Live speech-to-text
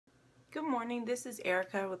Good morning, this is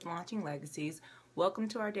Erica with Launching Legacies. Welcome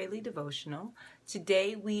to our daily devotional.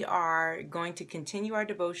 Today we are going to continue our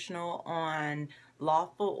devotional on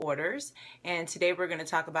lawful orders, and today we're going to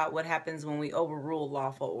talk about what happens when we overrule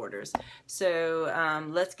lawful orders. So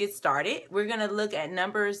let's get started. We're going to look at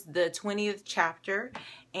Numbers, the 20th chapter,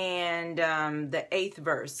 and the 8th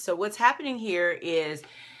verse. So what's happening here is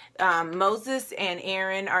Moses and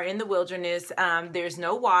Aaron are in the wilderness. There's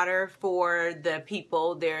no water for the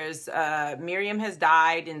people. There's Miriam has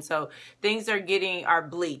died, and so things are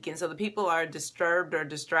bleak, and so the people are disturbed or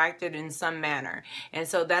distracted in some manner, and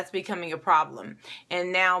so that's becoming a problem.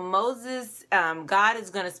 And now Moses, God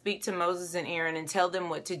is going to speak to Moses and Aaron and tell them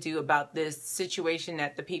what to do about this situation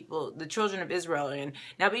that the children of Israel are in.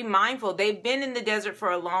 Now be mindful, they've been in the desert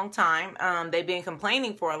for a long time. They've been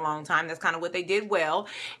complaining for a long time. That's kind of what they did well.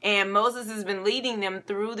 And Moses has been leading them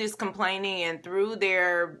through this complaining and through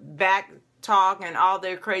their back talk and all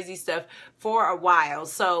their crazy stuff for a while.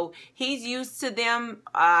 So he's used to them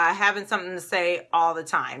having something to say all the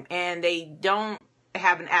time. And they don't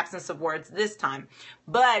have an absence of words this time.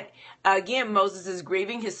 But again, Moses is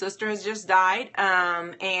grieving. His sister has just died.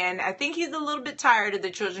 And I think he's a little bit tired of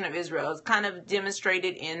the children of Israel. It's kind of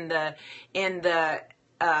demonstrated in the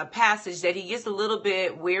passage that he gets a little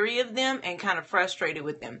bit weary of them and kind of frustrated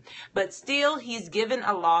with them. But still, he's given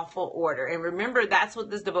a lawful order. And remember, that's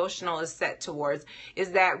what this devotional is set towards,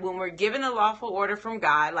 is that when we're given a lawful order from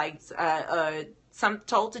God, like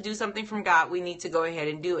told to do something from God, we need to go ahead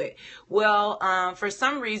and do it. Well, for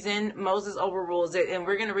some reason, Moses overrules it, and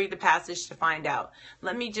we're going to read the passage to find out.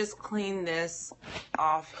 Let me just clean this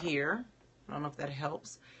off here. I don't know if that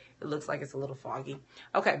helps. It looks like it's a little foggy.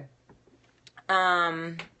 Okay.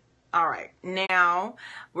 All right, now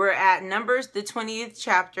we're at Numbers, the 20th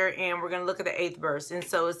chapter, and we're going to look at the 8th verse. And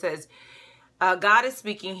so it says, God is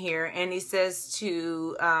speaking here, and he says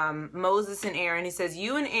to Moses and Aaron, he says,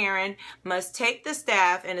 "You and Aaron must take the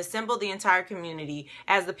staff and assemble the entire community.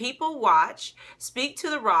 As the people watch, speak to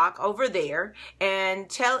the rock over there and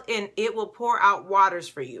it will pour out waters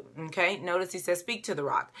for you." Okay, notice he says, speak to the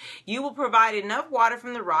rock. "You will provide enough water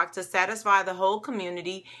from the rock to satisfy the whole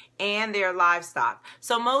community and their livestock."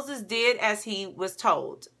 So Moses did as he was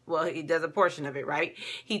told. Well, he does a portion of it, right?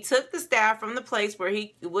 He took the staff from the place where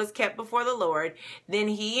he was kept before the Lord. Then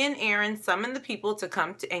he and Aaron summoned the people to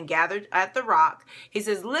come and gathered at the rock. He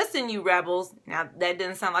says, "Listen, you rebels." Now, that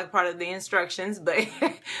doesn't sound like part of the instructions, but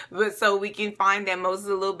so we can find that Moses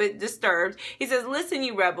is a little bit disturbed. He says, "Listen,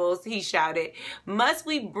 you rebels," he shouted. "Must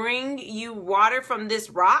we bring you water from this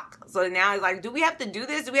rock?" So now he's like, do we have to do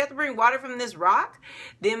this? Do we have to bring water from this rock?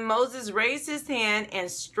 Then Moses raised his hand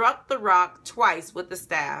and struck the rock twice with the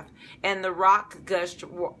staff, and the rock gushed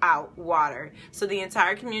out water. So the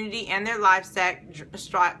entire community and their livestock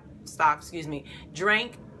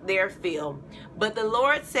drank their fill. But the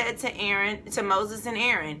Lord said to Moses and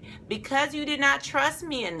Aaron, "Because you did not trust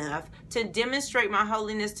me enough to demonstrate my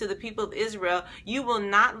holiness to the people of Israel, you will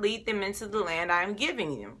not lead them into the land I am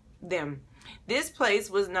giving them." This place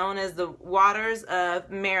was known as the waters of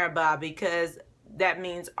Meribah, because that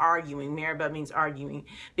means arguing. Meribah means arguing.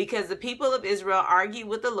 Because the people of Israel argued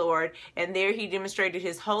with the Lord, and there he demonstrated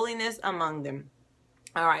his holiness among them.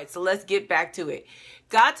 All right, so let's get back to it.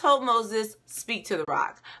 God told Moses, speak to the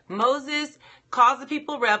rock. Moses calls the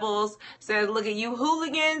people rebels, says, "Look at you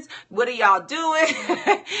hooligans. What are y'all doing?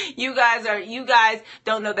 You guys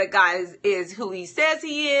don't know that God is who he says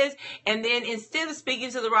he is." And then instead of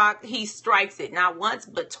speaking to the rock, he strikes it, not once,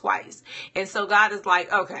 but twice. And so God is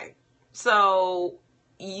like, okay, so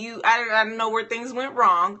I don't know where things went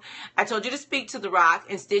wrong. I told you to speak to the rock.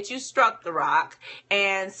 Instead, you struck the rock.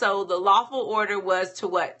 And so the lawful order was to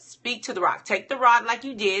what? Speak to the rock. Take the rod like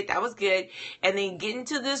you did. That was good. And then get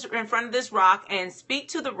in front of this rock and speak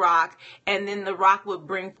to the rock. And then the rock would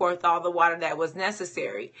bring forth all the water that was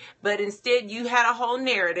necessary. But instead, you had a whole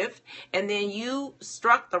narrative. And then you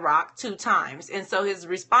struck the rock 2 times. And so his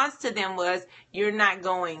response to them was, you're not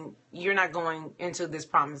going into this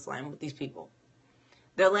promised land with these people.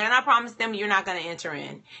 The land I promised them, you're not going to enter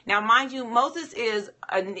in. Now, mind you, Moses is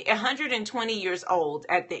 120 years old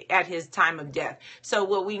at his time of death. So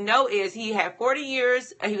what we know is he had 40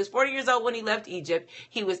 years. He was 40 years old when he left Egypt.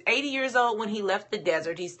 He was 80 years old when he left the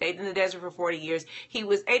desert. He stayed in the desert for 40 years. He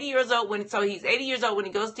was 80 years old he's 80 years old when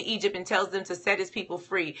he goes to Egypt and tells them to set his people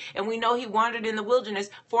free. And we know he wandered in the wilderness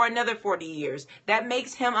for another 40 years. That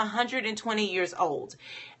makes him 120 years old.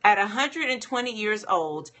 At 120 years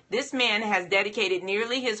old, this man has dedicated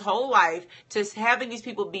nearly his whole life to having these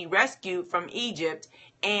people be rescued from Egypt,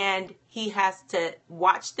 and he has to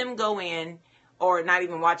watch them go in, or not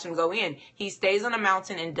even watch them go in. He stays on a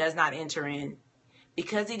mountain and does not enter in,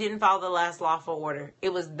 because he didn't follow the last lawful order.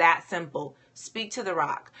 It was that simple. Speak to the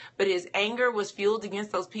rock. But his anger was fueled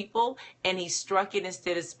against those people, and he struck it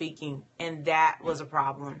instead of speaking. And that was a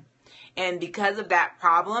problem. And because of that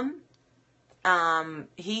problem,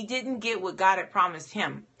 he didn't get what God had promised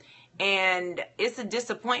him. And it's a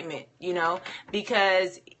disappointment,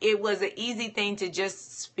 because it was an easy thing to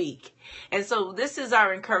just speak. And so this is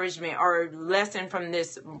our encouragement, our lesson from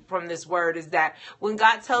this word, is that when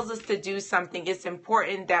God tells us to do something, it's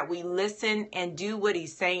important that we listen and do what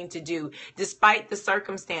he's saying to do, despite the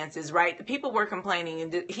circumstances, right? The people were complaining,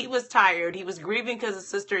 and he was tired. He was grieving because his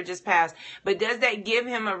sister had just passed. But does that give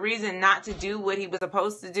him a reason not to do what he was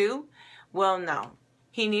supposed to do? Well, no.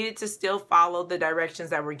 He needed to still follow the directions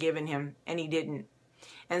that were given him, and he didn't.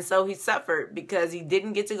 And so he suffered because he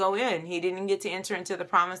didn't get to go in. He didn't get to enter into the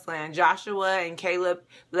promised land. Joshua and Caleb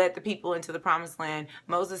led the people into the promised land.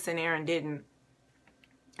 Moses and Aaron didn't.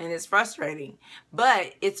 And it's frustrating.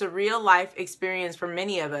 But it's a real life experience for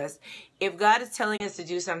many of us. If God is telling us to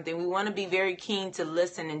do something, we want to be very keen to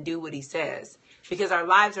listen and do what he says, because our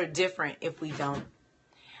lives are different if we don't.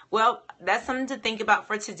 Well, that's something to think about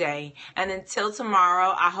for today. And until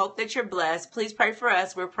tomorrow, I hope that you're blessed. Please pray for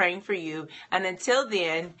us. We're praying for you. And until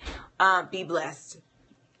then, be blessed.